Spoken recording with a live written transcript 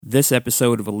This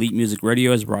episode of Elite Music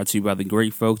Radio is brought to you by the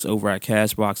great folks over at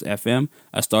Castbox FM,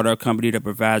 a startup company that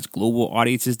provides global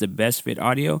audiences the best fit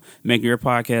audio, making your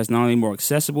podcast not only more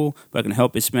accessible, but can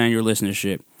help expand your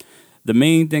listenership. The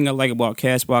main thing I like about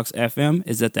Castbox FM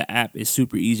is that the app is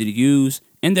super easy to use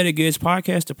and that it gives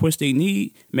podcasts the push they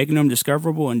need, making them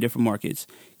discoverable in different markets.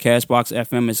 Castbox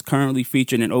FM is currently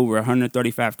featured in over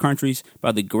 135 countries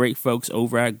by the great folks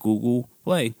over at Google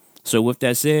Play. So with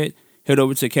that said, head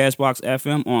over to Castbox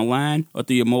FM online or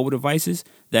through your mobile devices.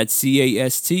 That's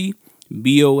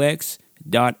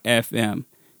castbox.fm.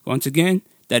 Once again,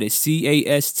 that is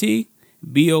castbox.fm.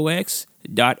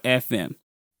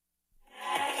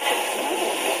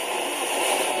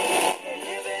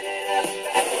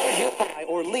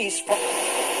 Or lease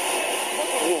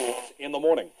in the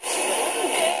morning.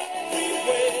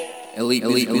 Elite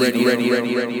ready.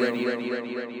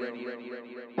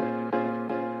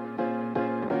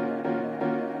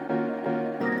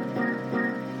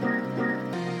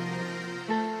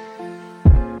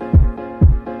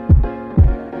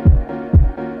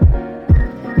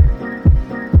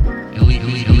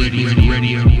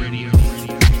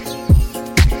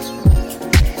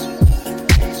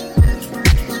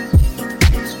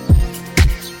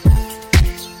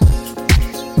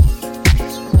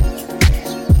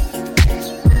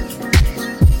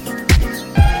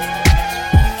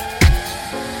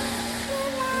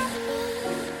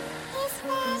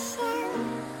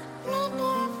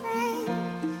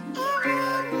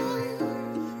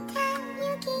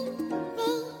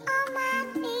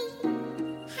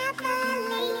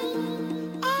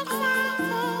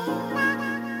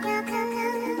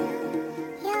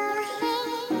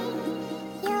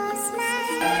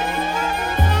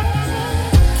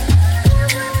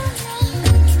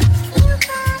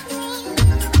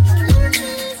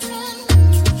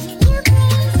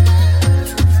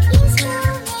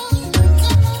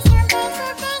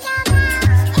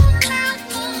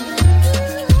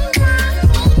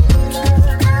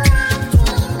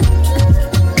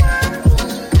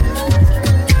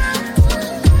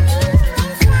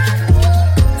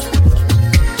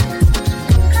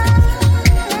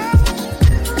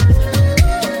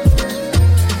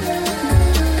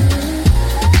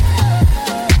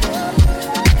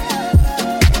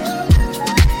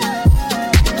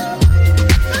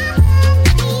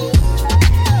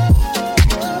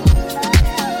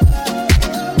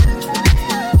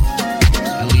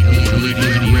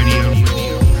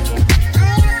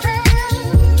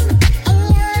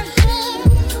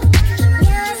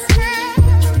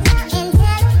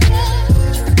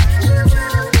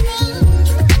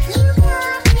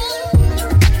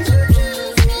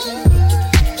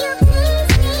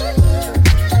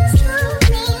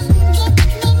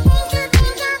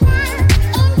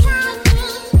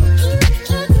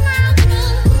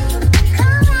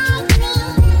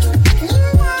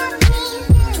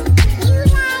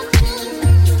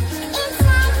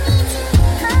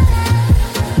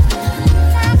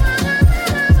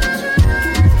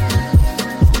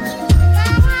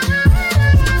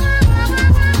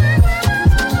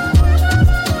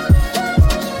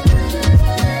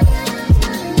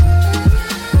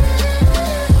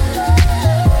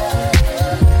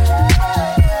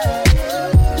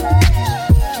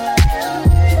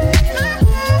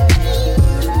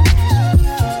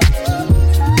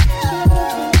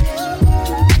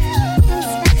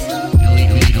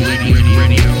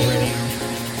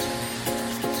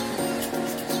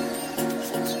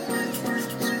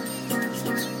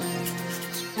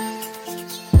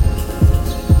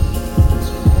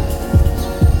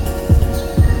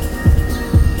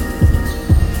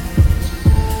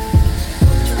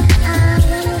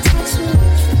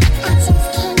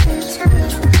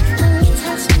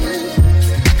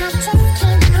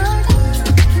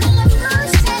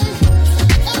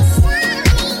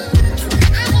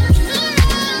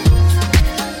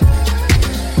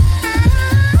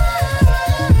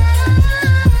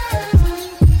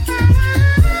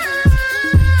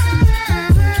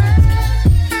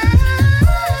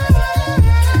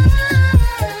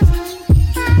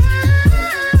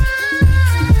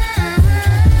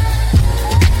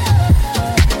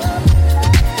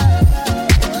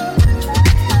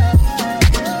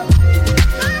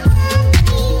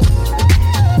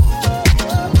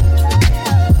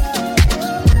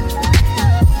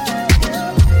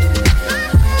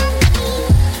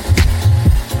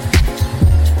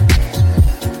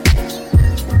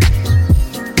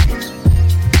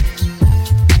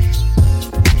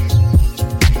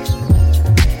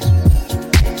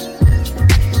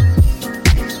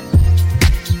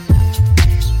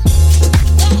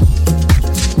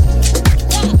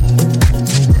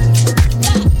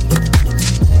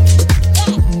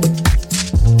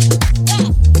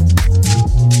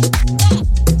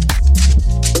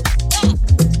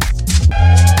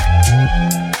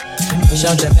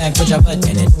 out your back, put your butt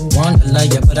in it. Wanna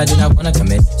love you, but I do not wanna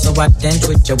commit. So I then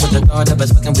twitch you with the thought of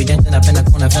us fucking. We dancing up in the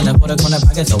corner, finna put a corner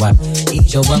pocket. So I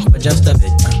ease your up for just a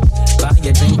bit. Buy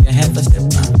your drink and have a sip.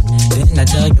 Then I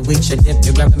tell you we should dip.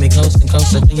 You're grabbing me close and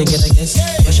closer till you get a kiss.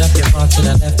 Push up your bra to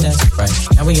the left, that's right.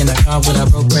 Now we in the car with our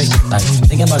broke brake light.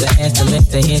 Thinking about the ass, the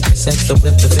length, the head, the sex, the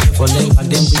whip, the figure for leg.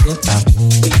 But then we dip out.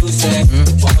 You say,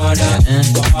 wanna,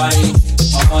 party,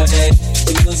 all day.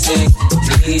 You say,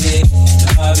 need it,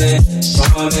 love it,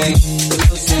 from me.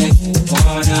 You say,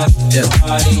 wanna,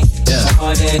 party,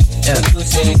 all day. You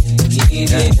say,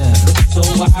 need it. So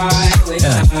why waste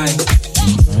time?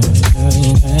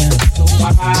 So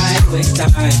why waste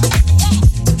time?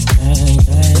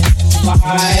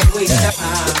 Why waste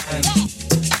time?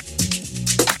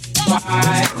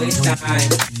 Why waste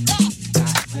time?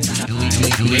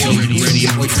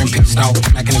 Your boyfriend pissed off,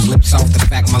 smacking his lips off. The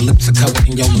fact my lips are covered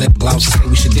in your lip gloss. Say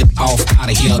we should dip off,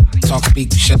 out of here. Talk,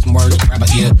 speak, shut some words, grab a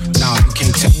ear. Nah, you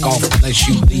can't take off unless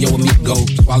you be your amigo.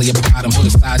 Swallow your pride and put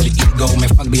aside your ego. Man,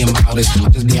 fuck being modest,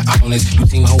 I'm just being honest. You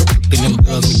seem whole cooked in them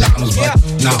girls, McDonald's, but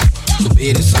no, the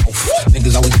bid is off.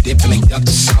 Niggas always dip and they duck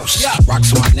the sauce. Rocks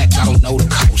on my neck, I don't know the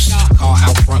coast. Car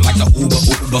out front like the Uber.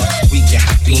 We can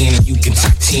hop in and you can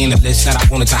top 10 the list that I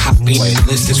wanted to hop in. The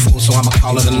list is full, so I'ma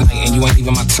call it a night. And you ain't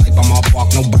even my type, I'm all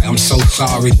bark, no bite. I'm so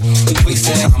sorry.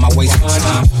 Wasting time, I wasted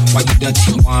time. While you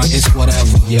dirty wine, it's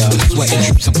whatever. Sweat and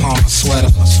drips upon my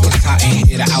sweater. It's hot in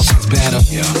here, the outside's better.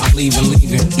 I'm leaving.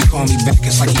 You call me back,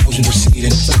 it's like the ocean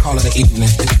receding. So call it an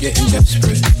evening, it's getting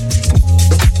desperate.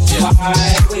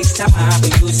 Why waste time?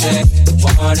 You say,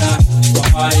 wanna,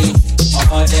 party,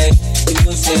 all day.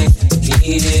 You say,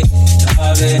 need it,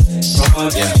 love it,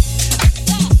 from me.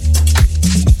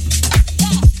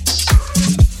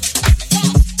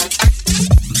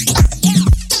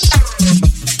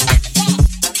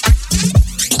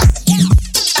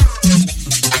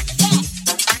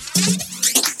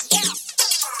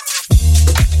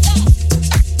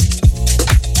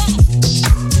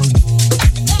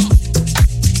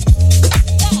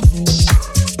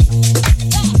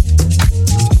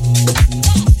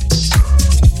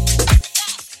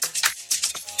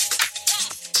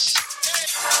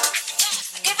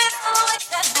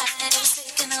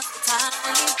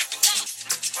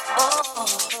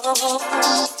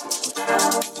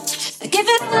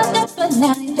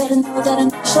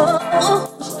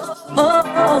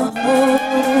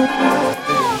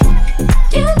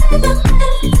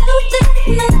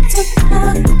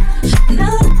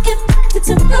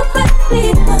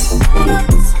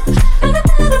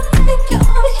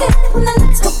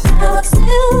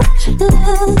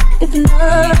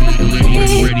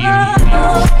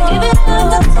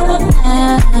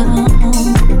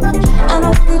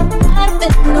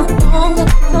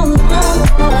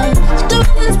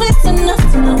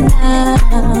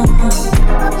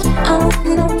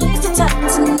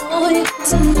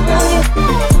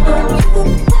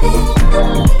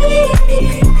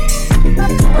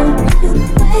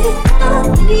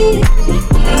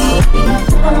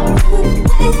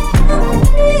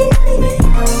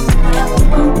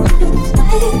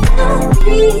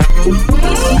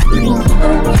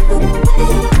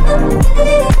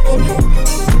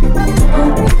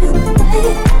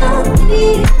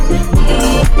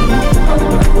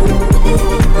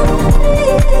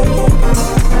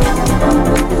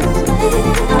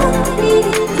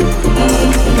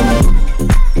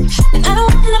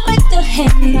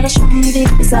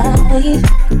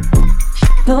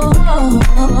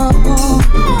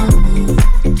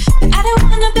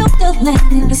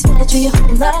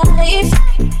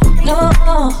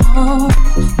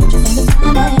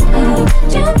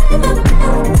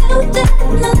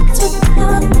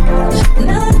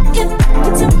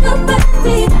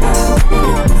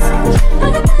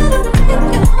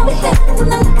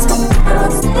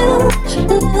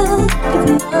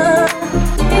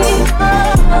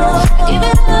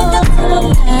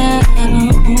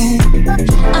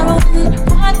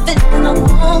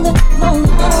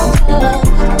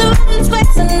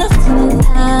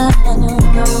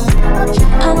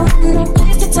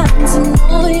 To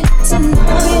know you, to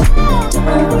know you,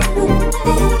 don't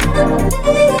you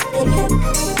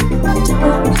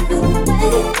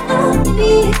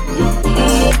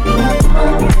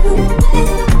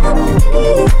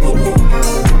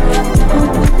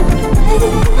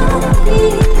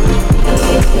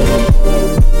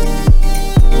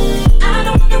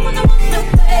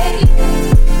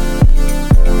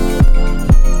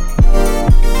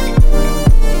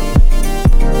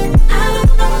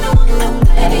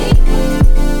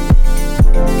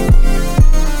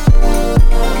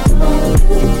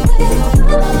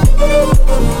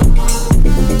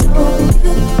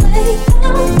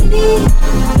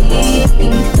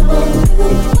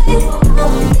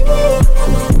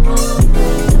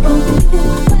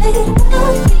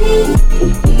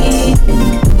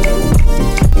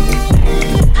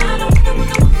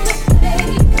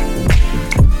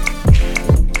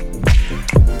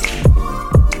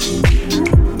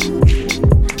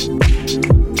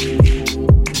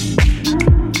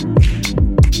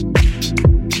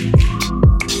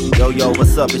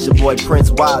up? It's your boy Prince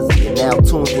Wazzy, and now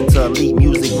tuned into Elite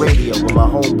Music Radio with my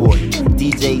homeboy,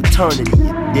 DJ Eternity,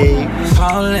 you dig?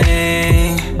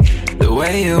 Falling, the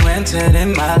way you entered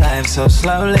in my life so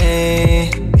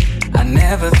slowly. I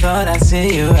never thought I'd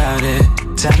see you out here.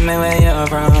 Tell me where you're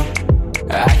from.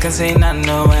 I can see not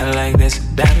nowhere like this.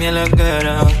 Damn, you look good,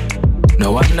 oh.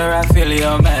 No wonder I feel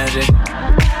your magic.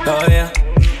 Oh yeah,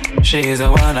 she's the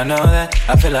one, I know that.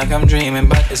 I feel like I'm dreaming,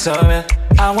 but it's so real.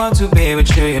 I want to be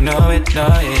with you, you know it,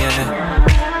 oh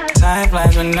yeah. Time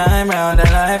flies when I'm round, and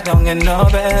life don't get no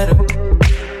better.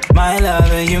 My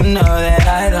lover, you know that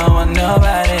I don't want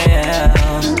nobody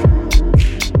else.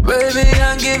 Baby,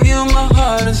 I'll give you my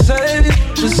heart and save it,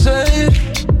 just say it.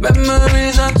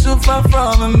 Memories aren't too far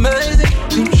from amazing.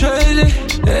 You crazy,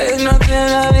 there ain't nothing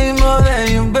I need more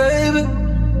than you, baby.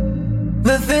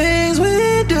 The things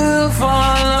we do for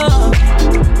love,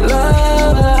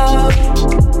 love.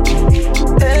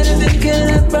 Anything can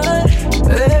happen,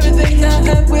 everything I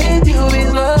have with you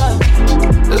is love,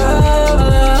 love,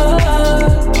 love.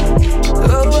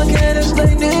 Oh, I can't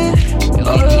explain it.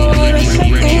 All I wanna say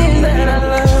is that I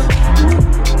love.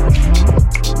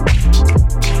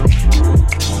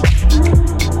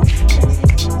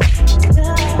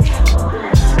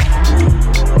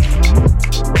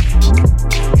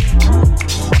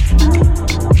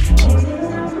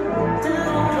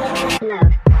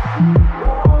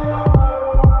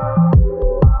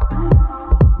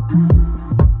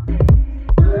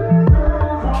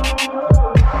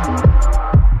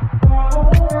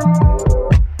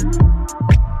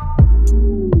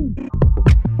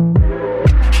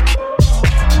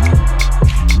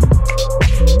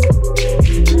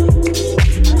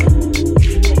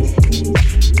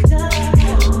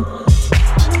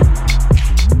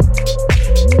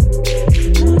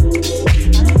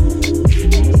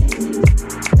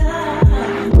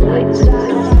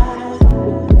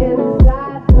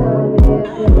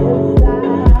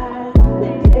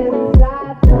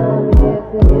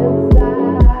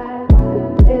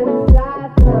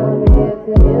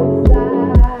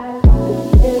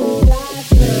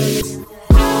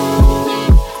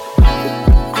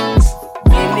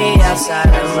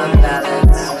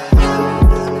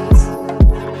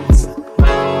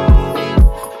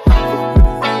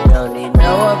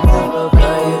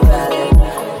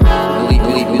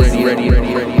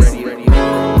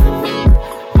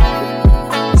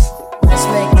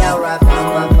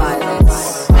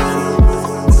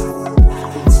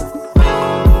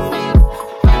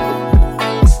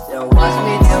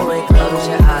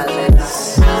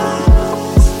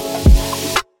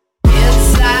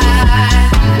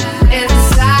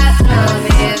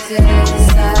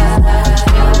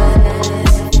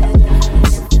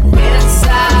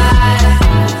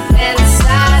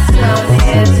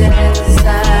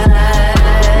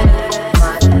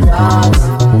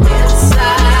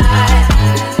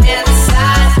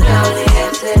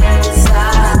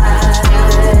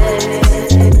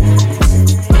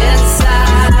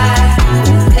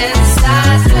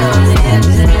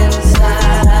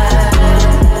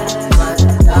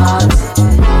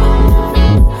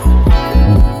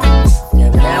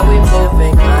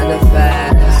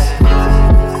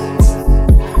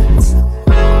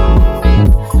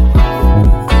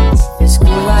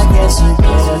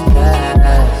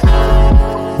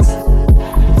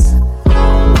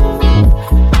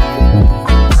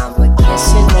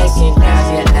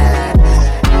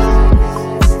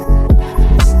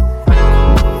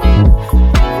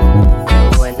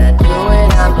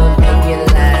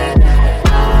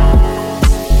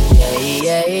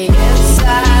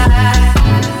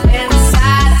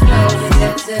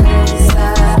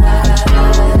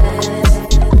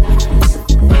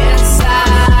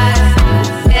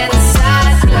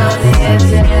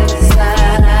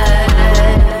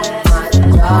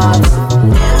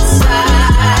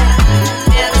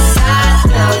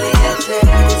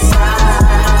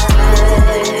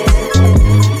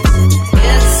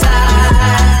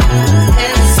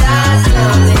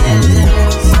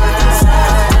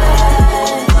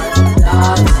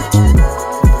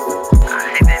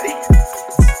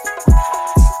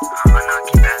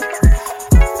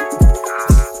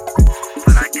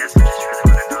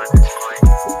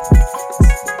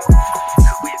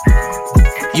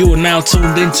 You are now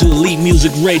tuned into Elite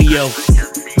Music Radio. Inside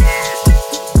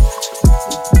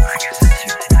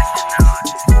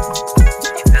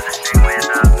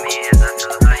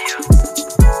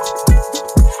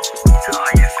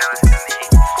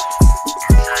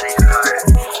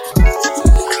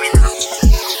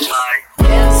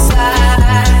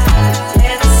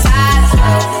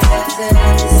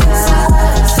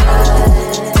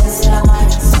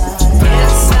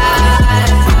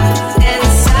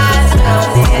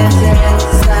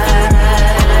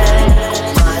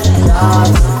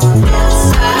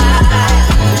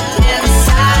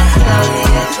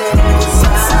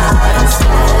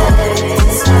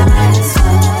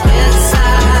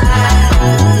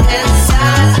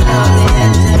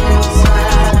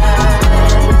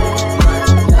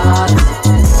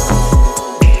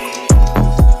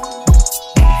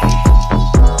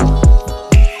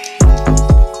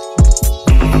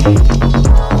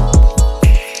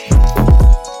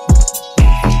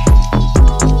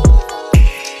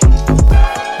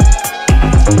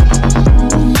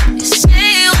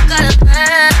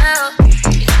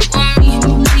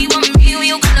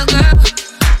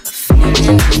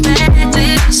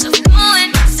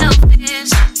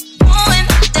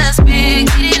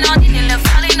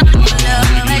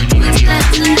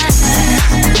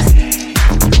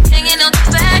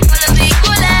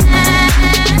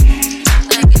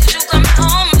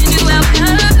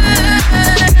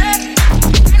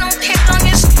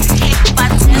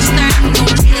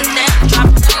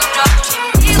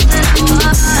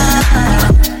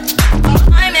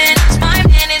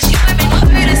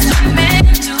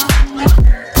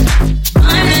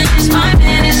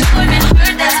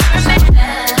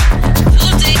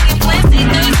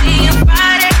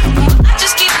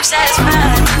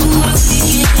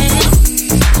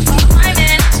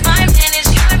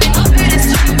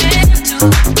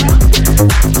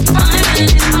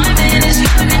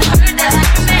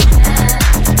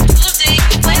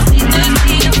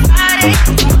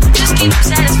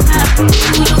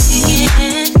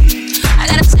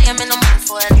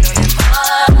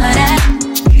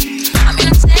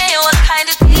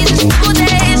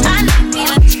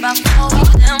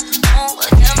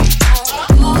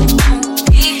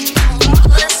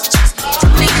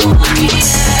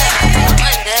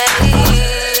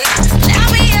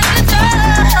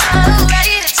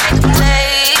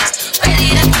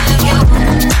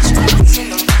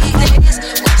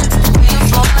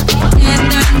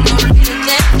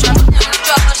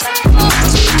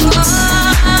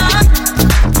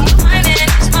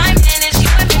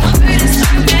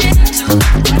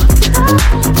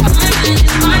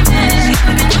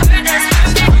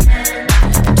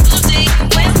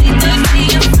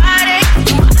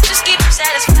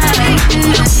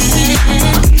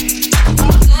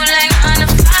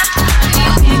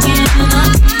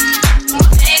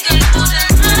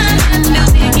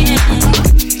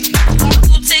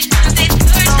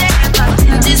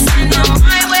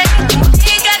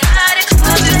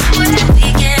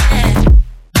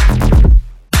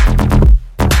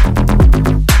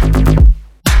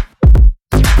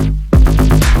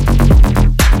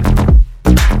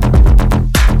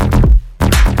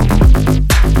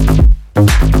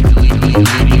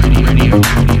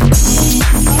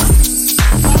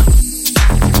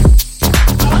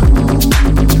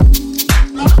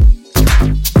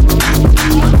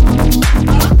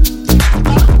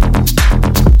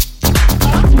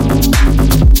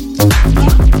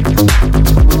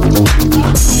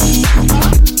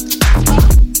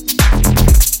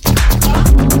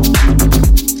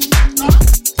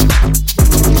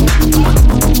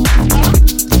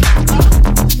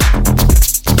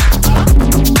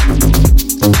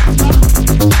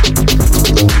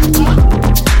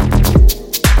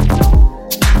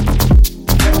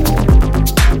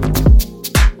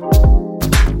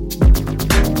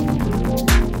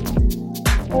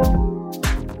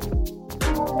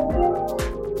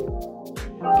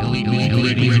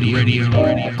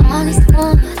All is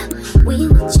good. We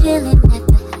were chilling at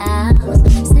the house.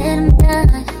 Said I'm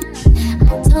done.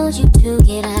 I told you to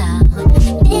get out.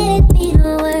 Didn't mean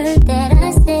a word that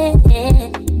I said.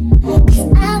 'Cause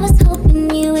I was hoping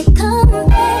you would come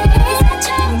back. I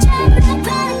tried, I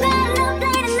cried, up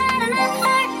late at night and I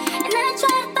hurt. And I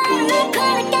tried to find a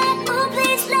call again. Oh,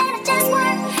 please let it just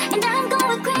work. And I'm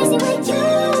going crazy with you.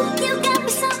 You got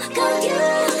me so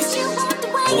confused. 'Cause you walked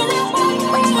away and I walked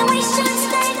away and we should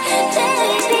stay,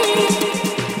 baby.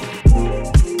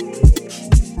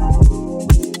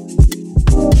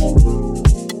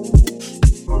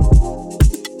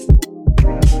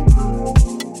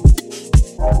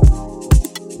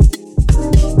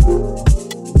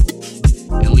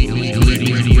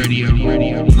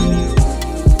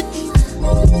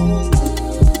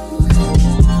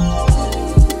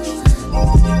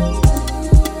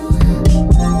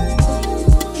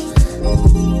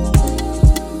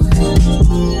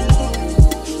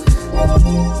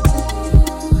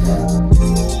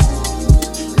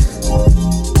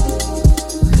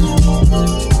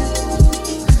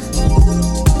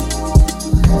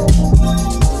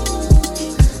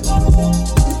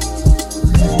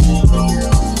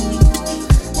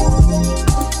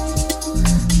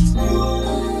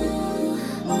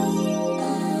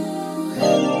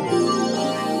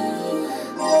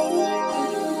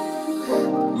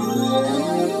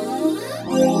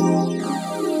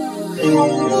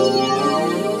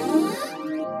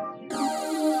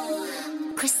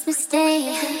 Christmas Day,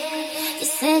 you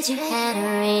said you had a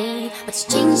ring, but you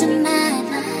changed your mind.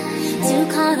 Too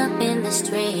caught up in the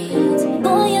streets.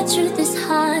 Boy, your truth is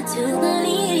hard to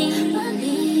believe.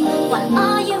 Why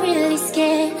are you really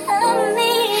scared of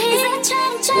me? 'Cause I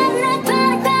tried, and I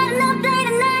cried up late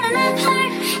at night and I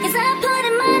hurt. 'Cause I put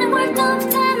in mine and worked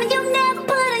overtime and you never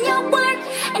put in your work.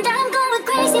 And I'm going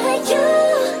crazy with you.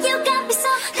 You got me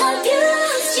so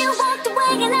confused. You walked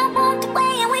away and I walked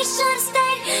away and we should have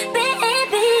stayed,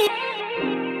 baby.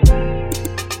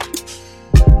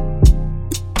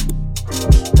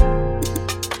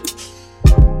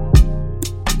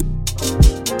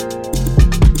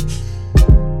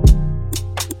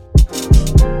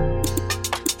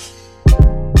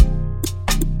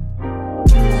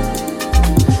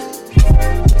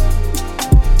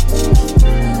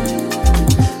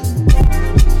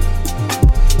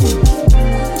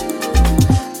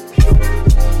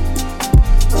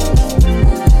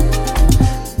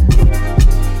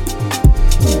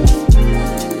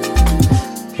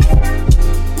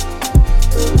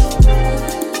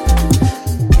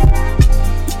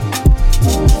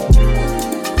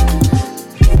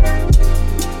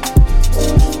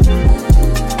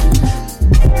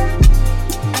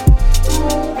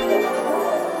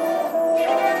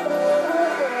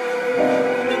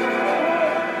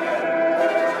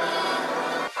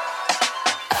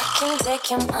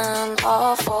 take your mind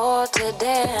off for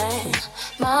today.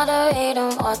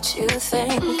 Moderating what you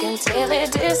think until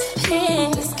it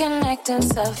disappears. Disconnect and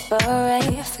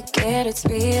separate, forget it's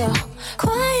real.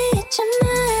 Quiet your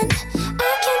mind,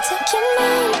 I can't take your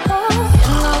mind off.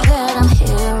 You know that I'm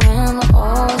hearing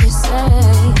all you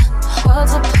say.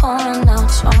 Words are pouring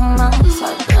out your mouth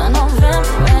like the November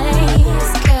rain.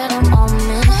 Get a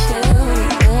moment here, you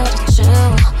better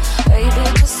chill. Baby,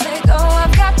 just say go,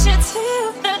 I've got you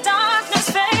till the darkness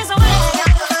fades away.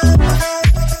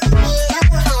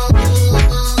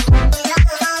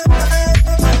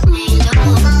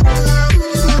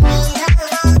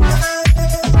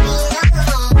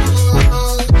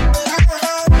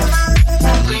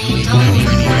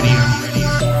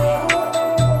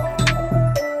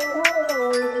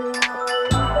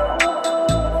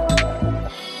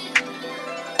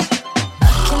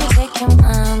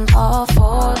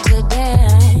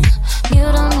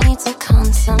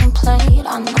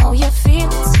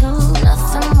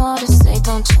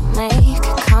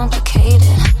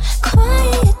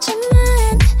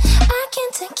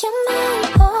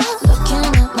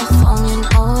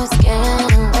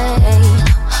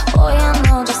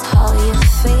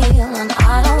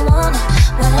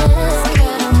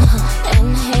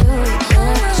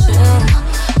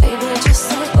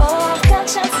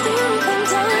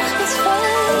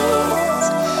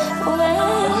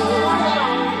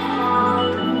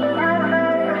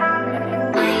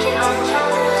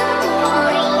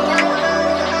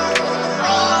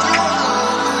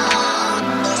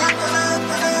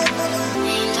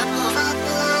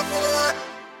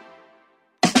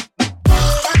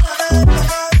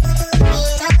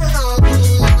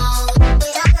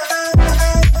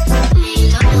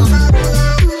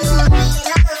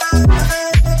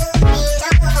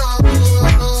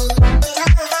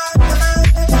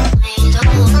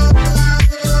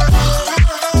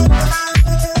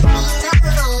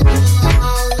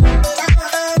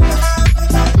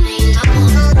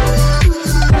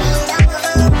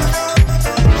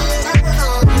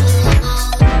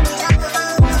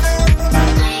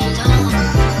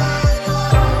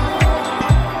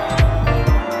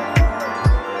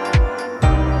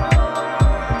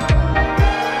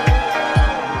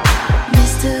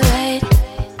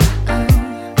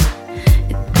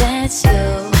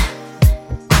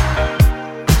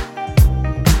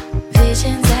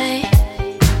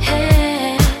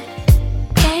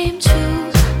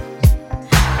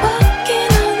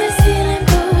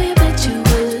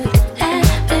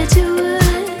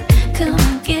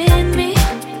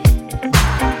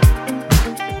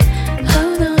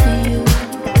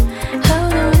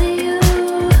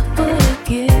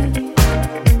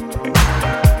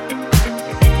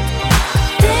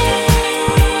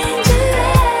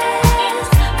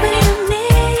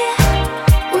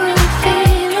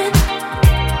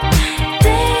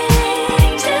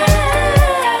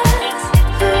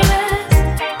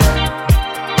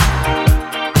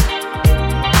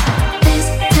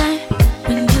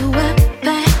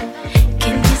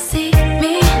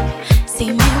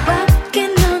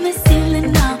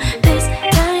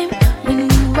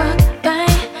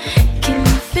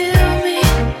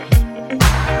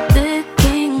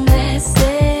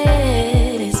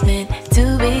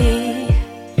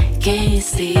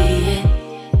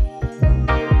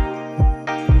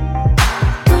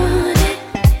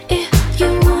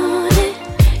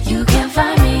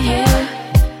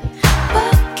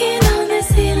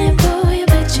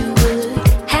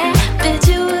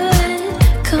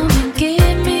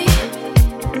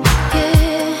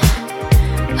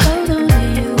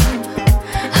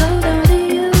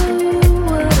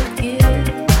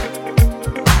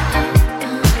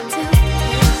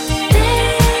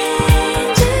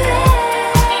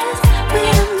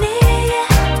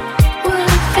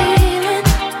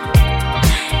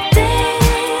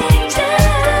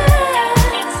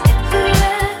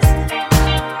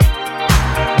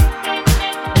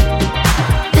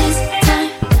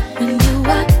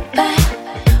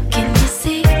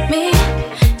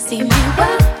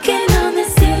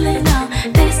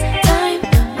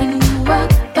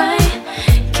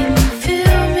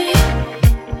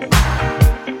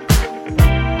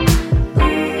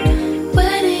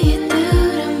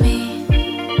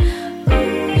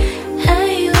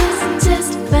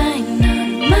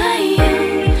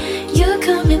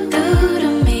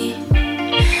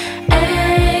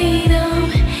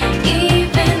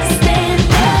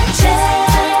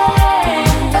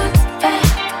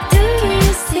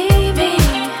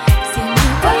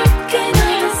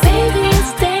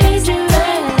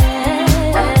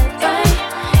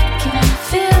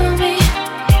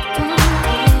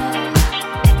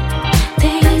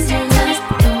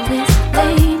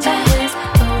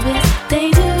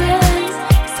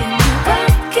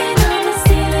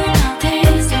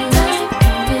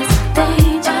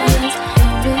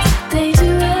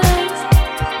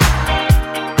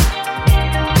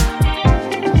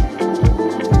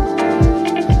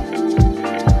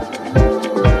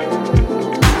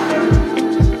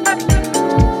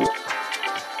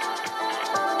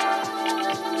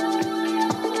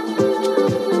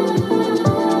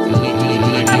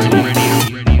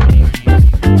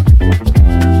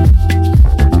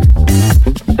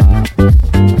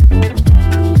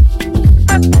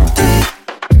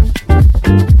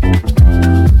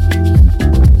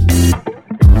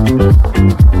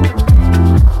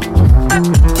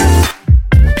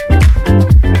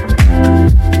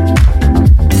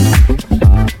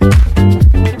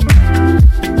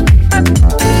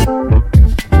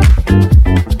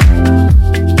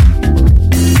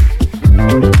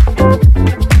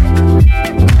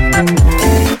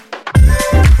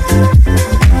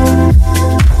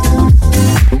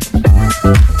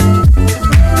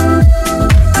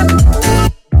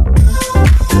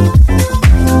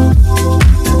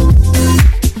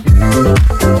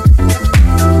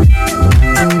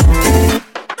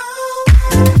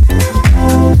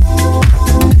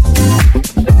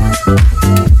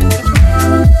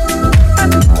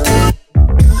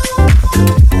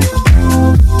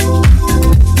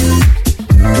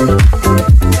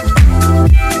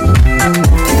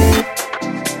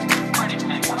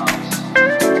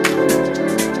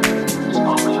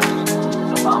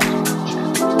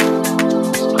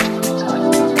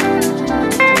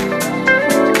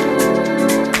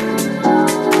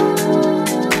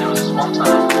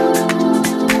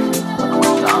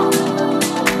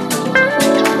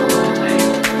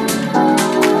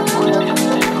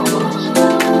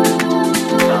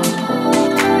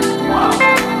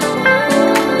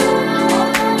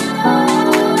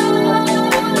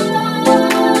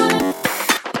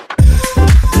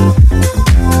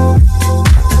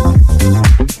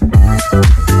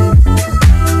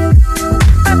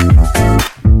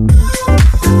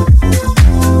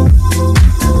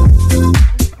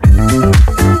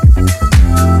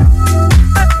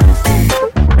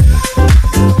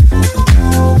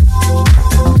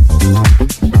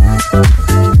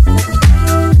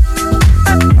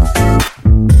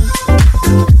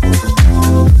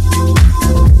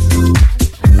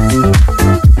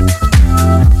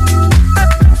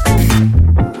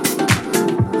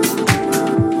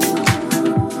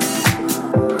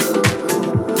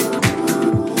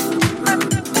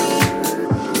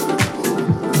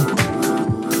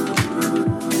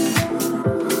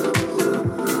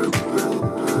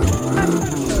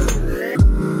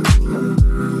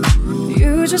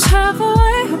 You just have a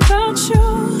way about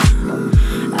you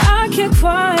I can't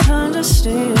quite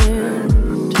understand.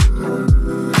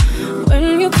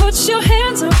 When you put your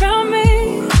hands around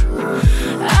me,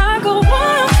 I go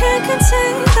wild, can't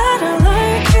contain that I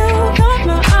like you. Got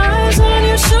my eyes on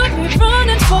you, should be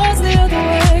running towards the other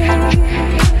way.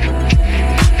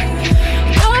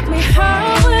 Got me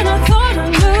high when I thought I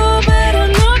knew better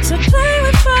not to play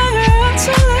with fire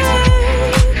too late.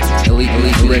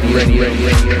 Ready.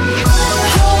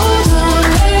 Hold on,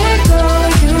 let go,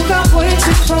 you got way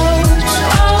too close.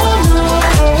 Oh no,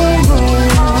 oh no.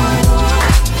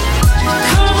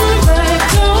 Come back,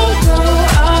 don't go,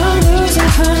 I'm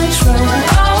losing control.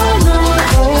 Oh no,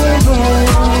 oh no.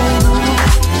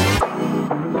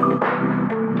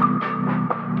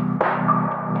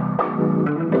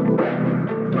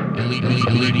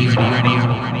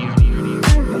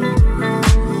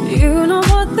 You know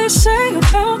what they say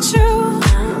about you,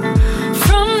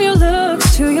 from your looks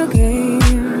to your game.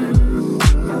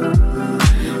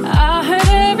 I heard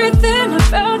everything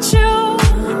about you,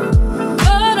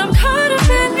 but I'm caught up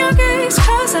in your gaze,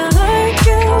 cause I like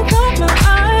you. Got my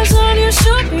eyes on you,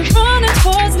 should be running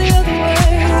towards the other way.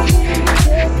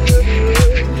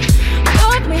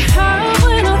 Got me high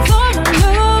when I thought I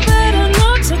knew better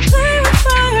not to play with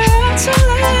fire too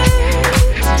late.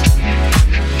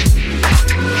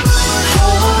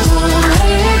 Hold on,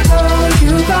 let go,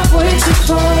 you got way too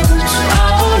close.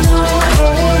 Oh no,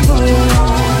 oh no.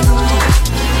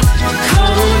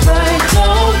 Come back,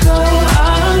 don't go,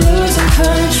 I'm losing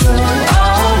control.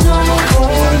 Oh no,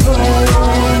 oh no.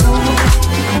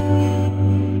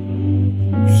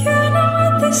 You know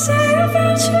what they say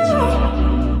about you.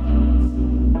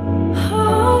 Oh,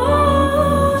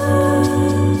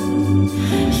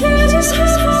 you just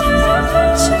have to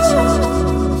about you.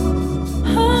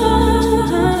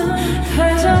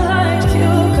 Cause I like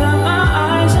you, got my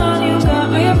eyes on you, got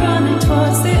me running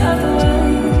towards the other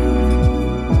way.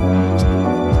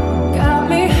 Got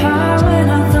me high when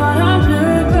I thought I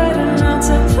knew better not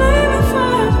to play with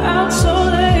fire out so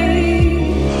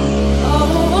late. Oh,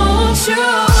 won't you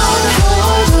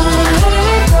hold on, let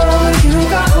it go, you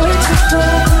got way too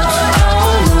close.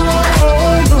 Oh no,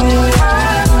 oh no.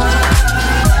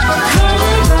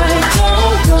 Come back,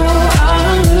 don't go,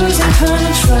 I'm losing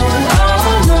control.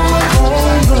 Oh no, oh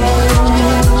no.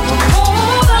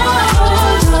 Hold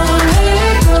on, let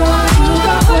it go, you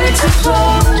got way too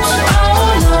close.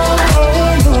 Oh no, oh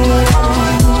no.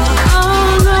 Oh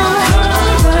no,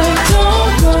 come back,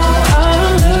 don't go,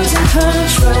 I'm losing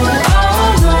control.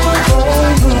 Oh no, oh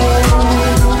no.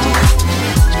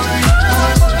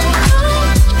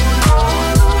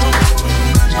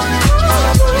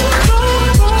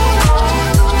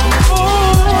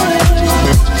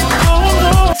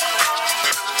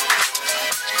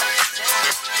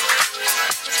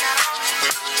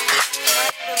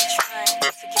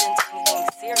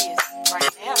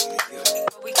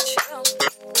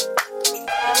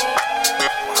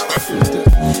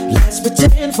 Let's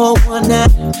pretend for one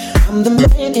night I'm the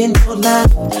man in your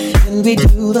life, and we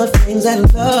do the things that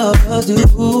lovers do.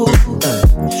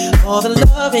 All the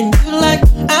loving you like,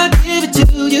 I give it to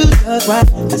you just right.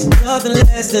 There's nothing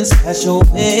less than special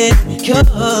when it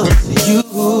comes to you.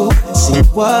 See,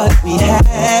 what we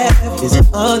have is an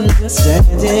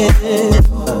understanding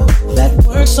that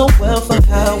works so well for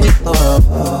how we are.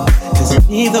 Cause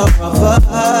neither of us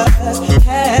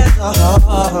has a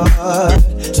heart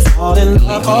to fall in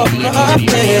love or love.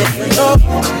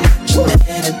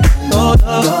 No,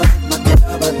 no,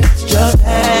 but it's just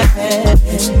that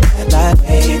like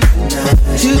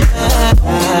tonight.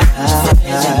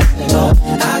 No,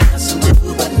 I got some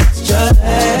too, but it's just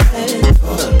that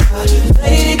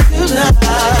lady tonight.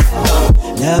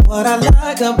 Now what I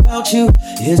like about you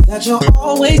is that you're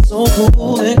always so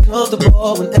cool and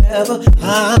comfortable whenever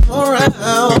I'm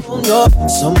around. You're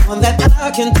someone that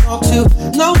I can talk to,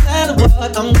 no matter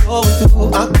what I'm going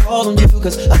through. I call on you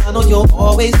cause I know you'll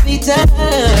always be down.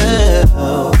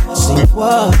 See,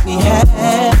 what we have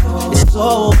is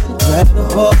so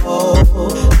incredible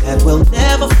that we'll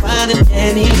never find in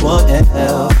anyone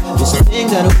else. This thing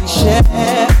that we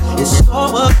share is so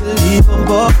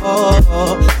unbelievable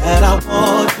that I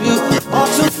want you all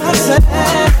to myself.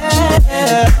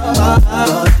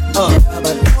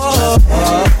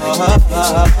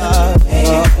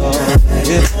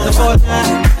 It's only for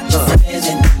now.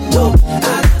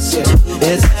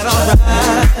 Is that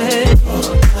alright?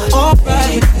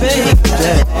 Alright, baby.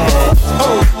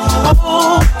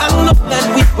 Oh, I know that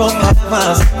we both have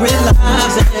our separate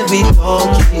lives and we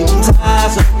don't keep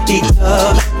ties with each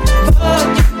other. But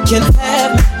you can have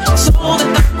me so that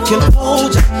I can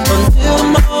hold you until the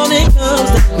morning comes.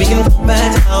 Then we can go back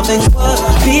down say what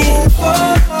I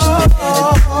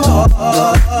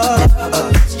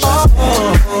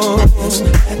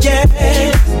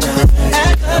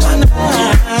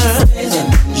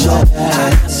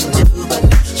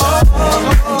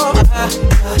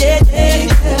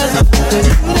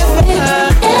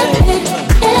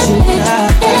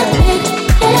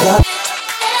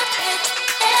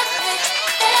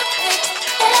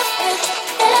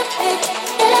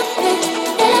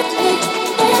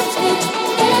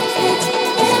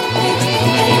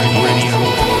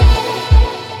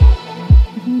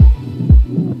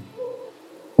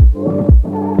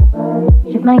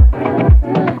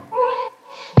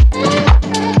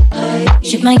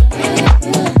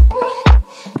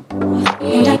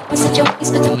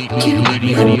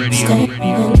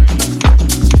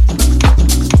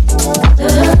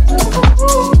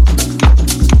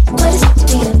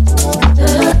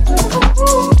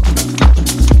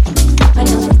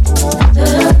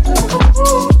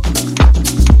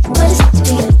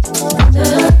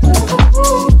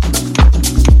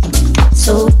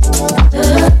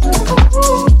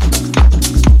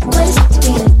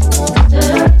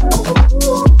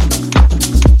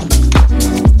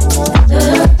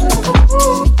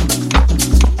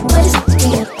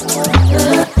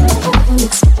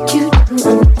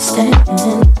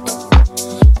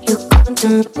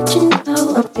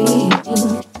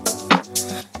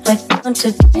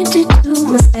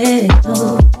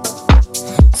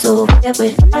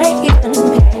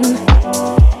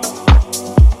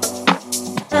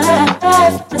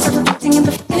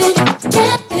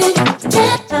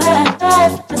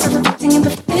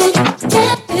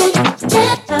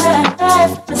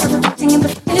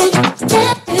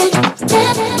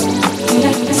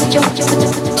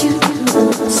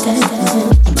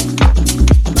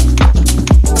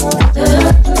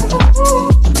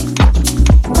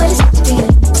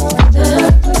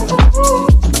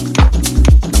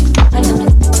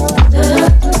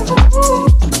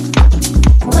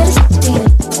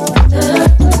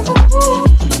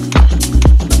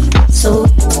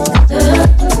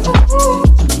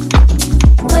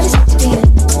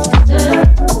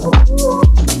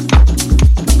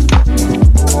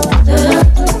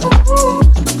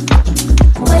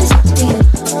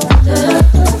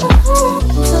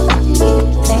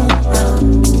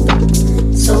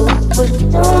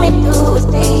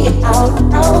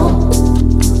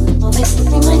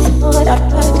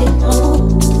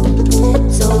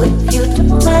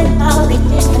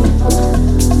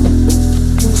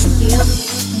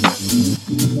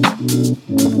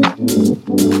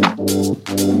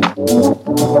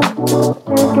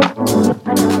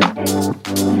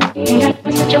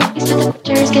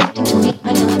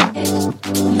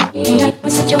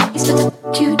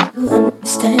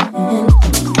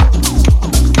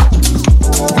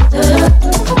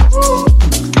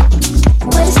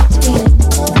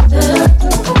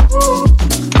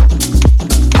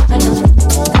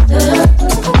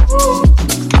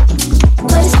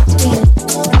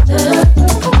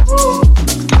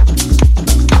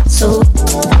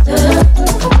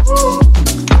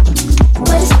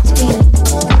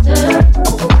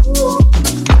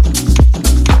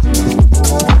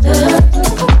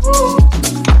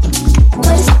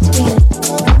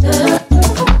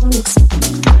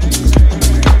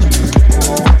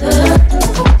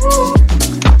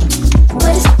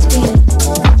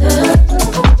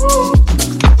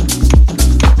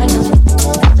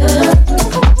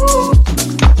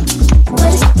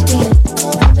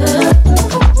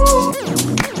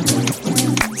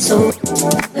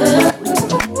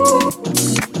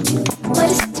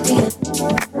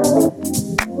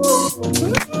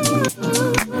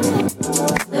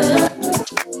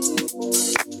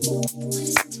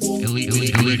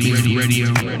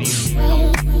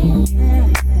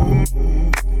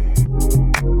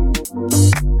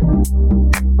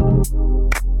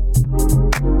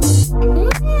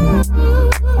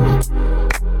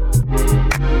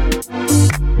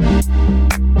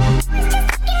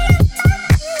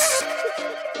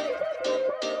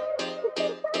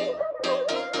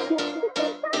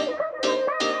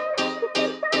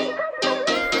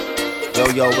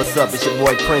Yo, what's up? It's your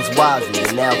boy Prince Wazzy,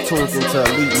 and now tuned into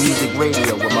Elite Music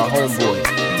Radio with my homeboy,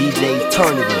 DJ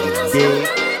Eternity, you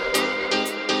dig?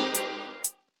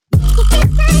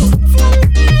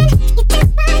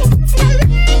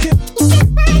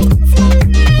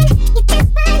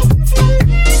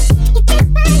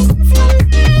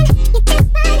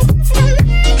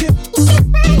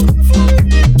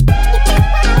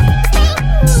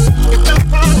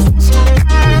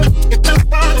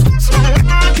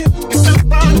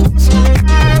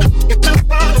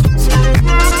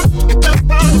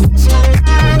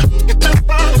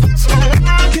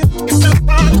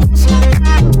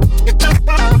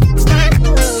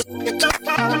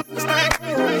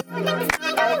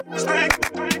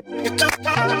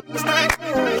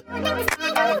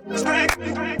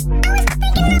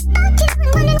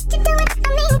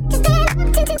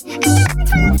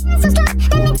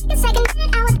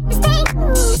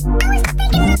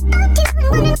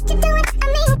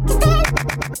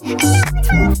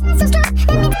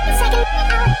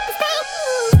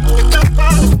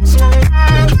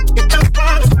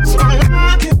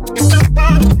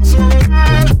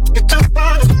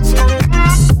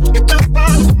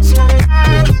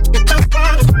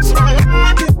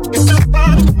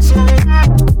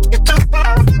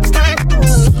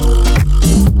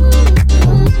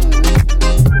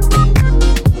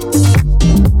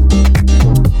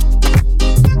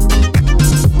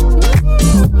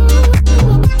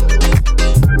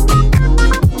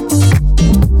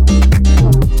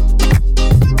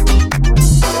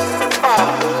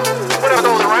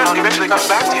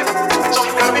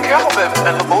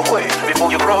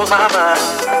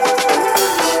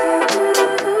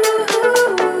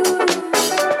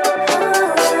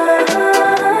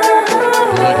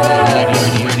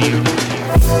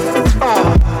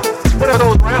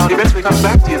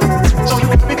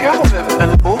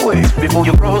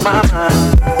 you blows my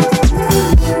mind.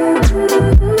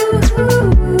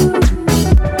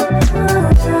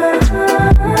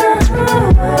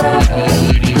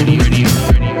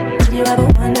 Did you ever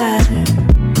wonder?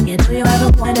 Yeah, do you ever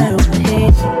wonder what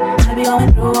he might be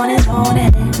going through on his own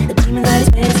end? The demons that he's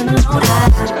facing alone.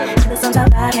 And that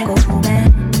sometimes I can't go home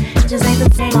and it just ain't the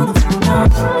same on the phone, no.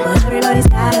 But everybody's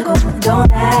gotta go, don't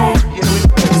they?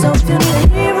 So if you need a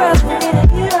hero,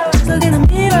 just look in the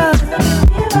mirror.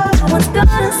 No one's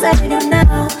gonna save you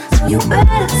now, so you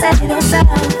better save yourself.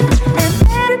 And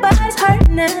everybody's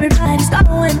hurting, everybody's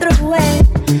going through it,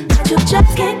 but you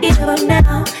just can't give up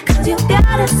now, cause you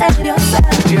gotta save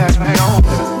yourself. Yeah, hang on.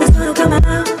 The sun will come out,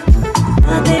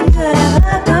 nothing good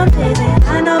ever comes easy.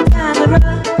 I know times are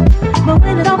rough, but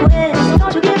when it's over with,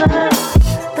 don't you give up.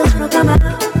 The sun will come out,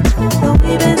 but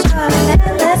we've been struggling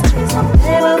endlessly,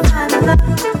 someday we'll find the love.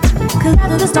 Cause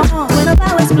after the storm, when the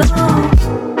flowers bloom.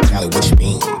 Callie, what you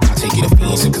mean? I take you to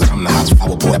Phoenix, cause I'm the hottest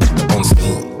flower boy, I put the on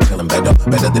steam. Feeling better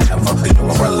than ever, cause you're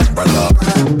umbrella.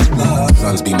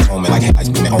 Suns beaming on me like headlights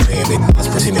beaming on bandit. Let's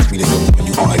pretend to treat it as when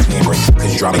you are a camera,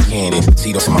 cause you draw me candid.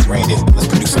 Tito's in my branded, let's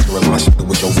produce a gorilla, my shit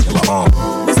with your vanilla on.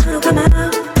 The sun will come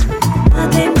out,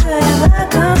 nothing good ever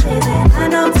comes easy. I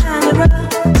know times are rough,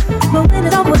 but when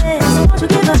it's over with, so don't you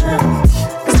give up.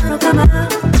 The sun will come out,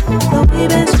 but we've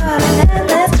been struggling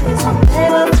endlessly, someday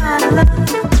we'll find a love.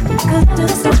 Cause after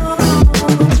the storm,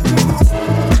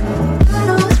 I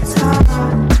know it's hard,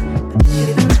 but you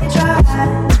even really try.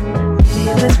 Maybe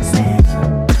you listen.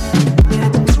 All you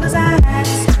have to do is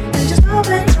ask, and just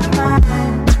open your mind,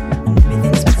 and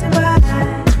everything's passing by.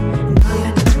 And all you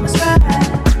have to do is try.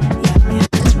 Yeah, all you have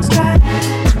to do is try.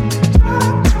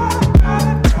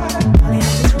 All you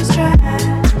have to do is try.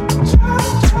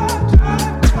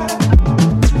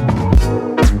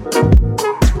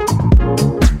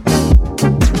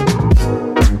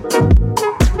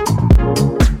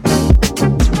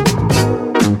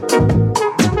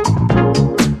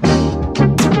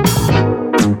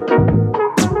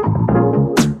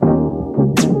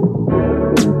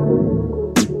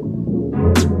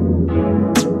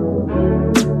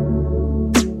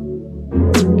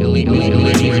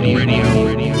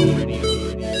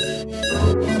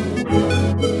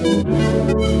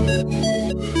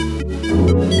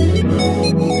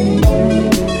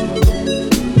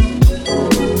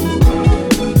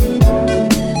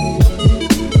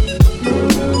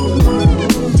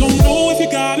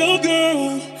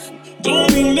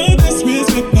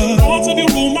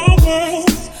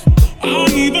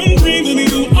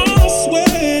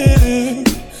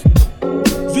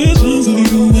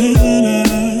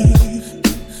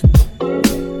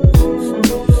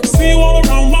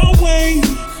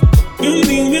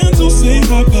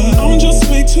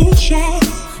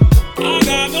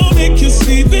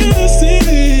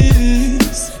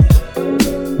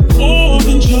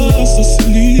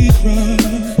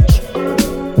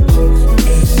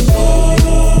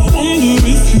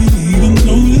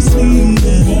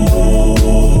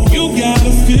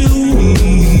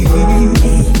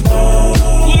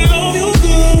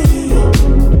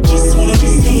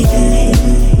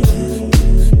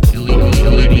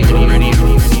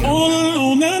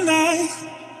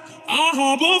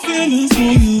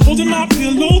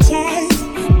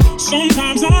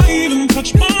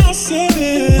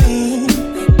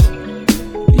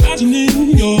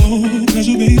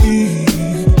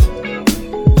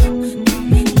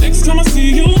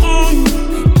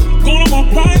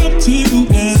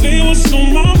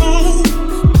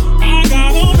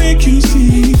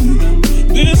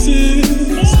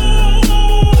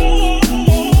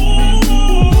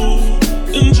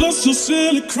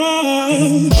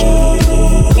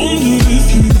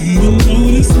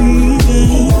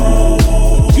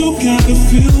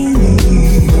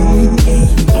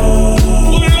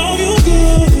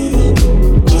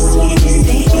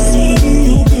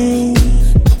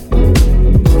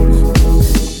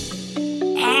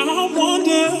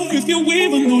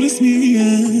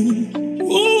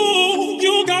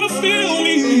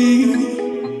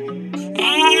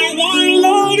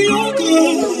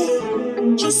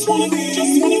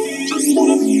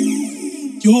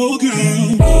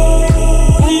 Girl, oh.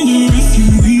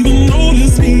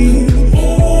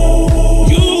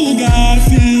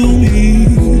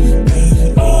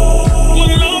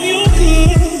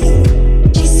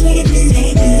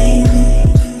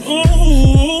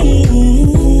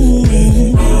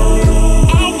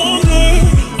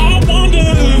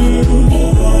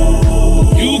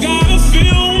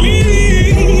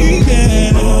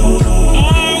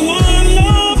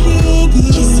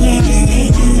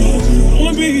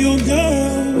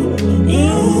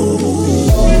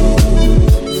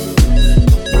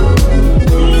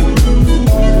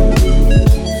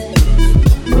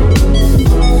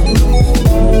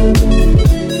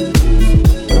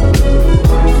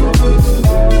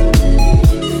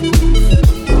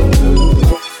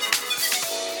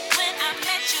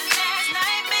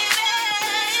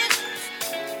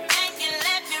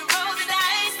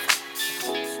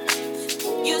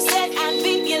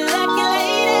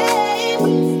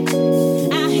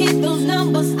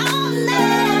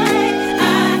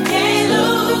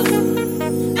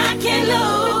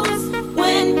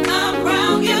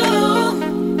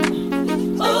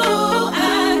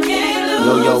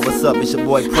 Yo, what's up? It's your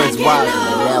boy Prince Wise.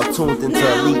 You're now tuned into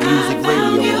Elite Music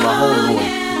Radio with my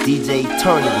homeboy, DJ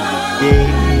Eternity. You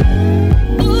dig?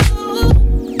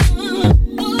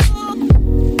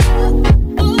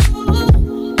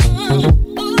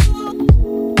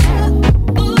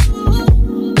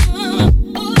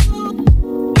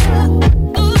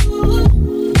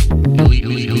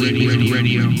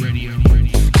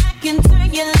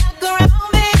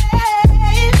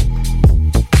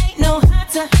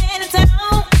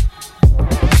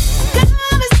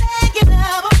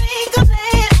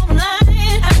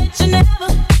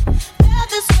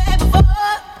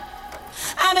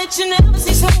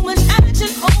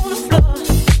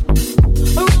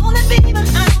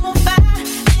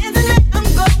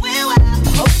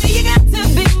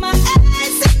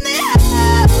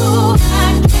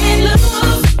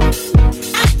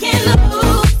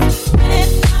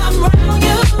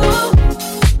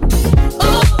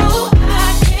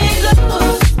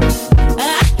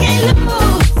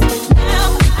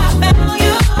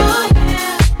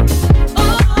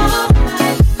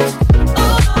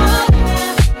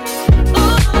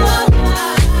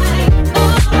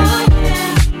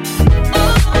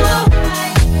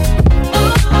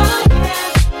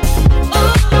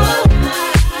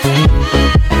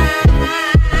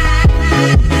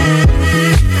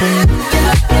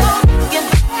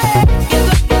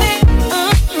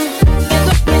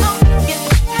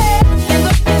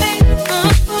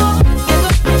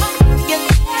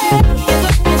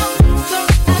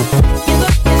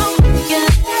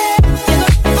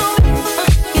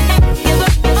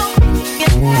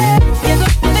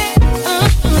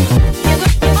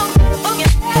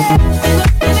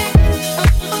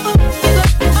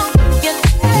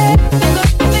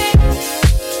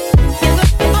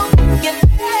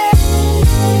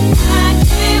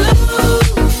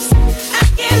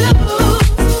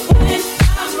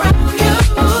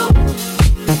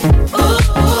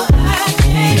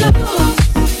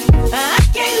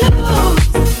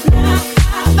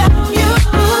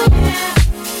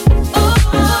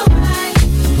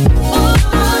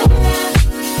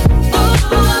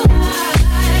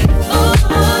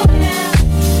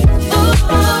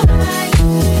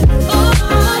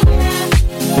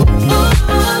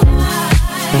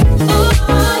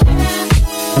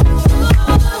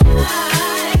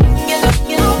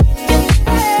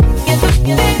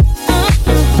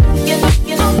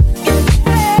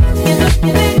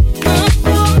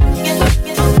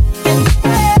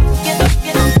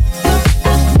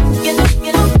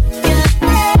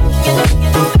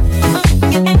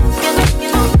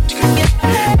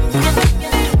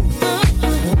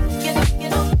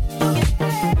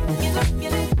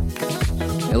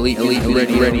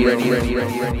 Elite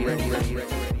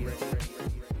ready.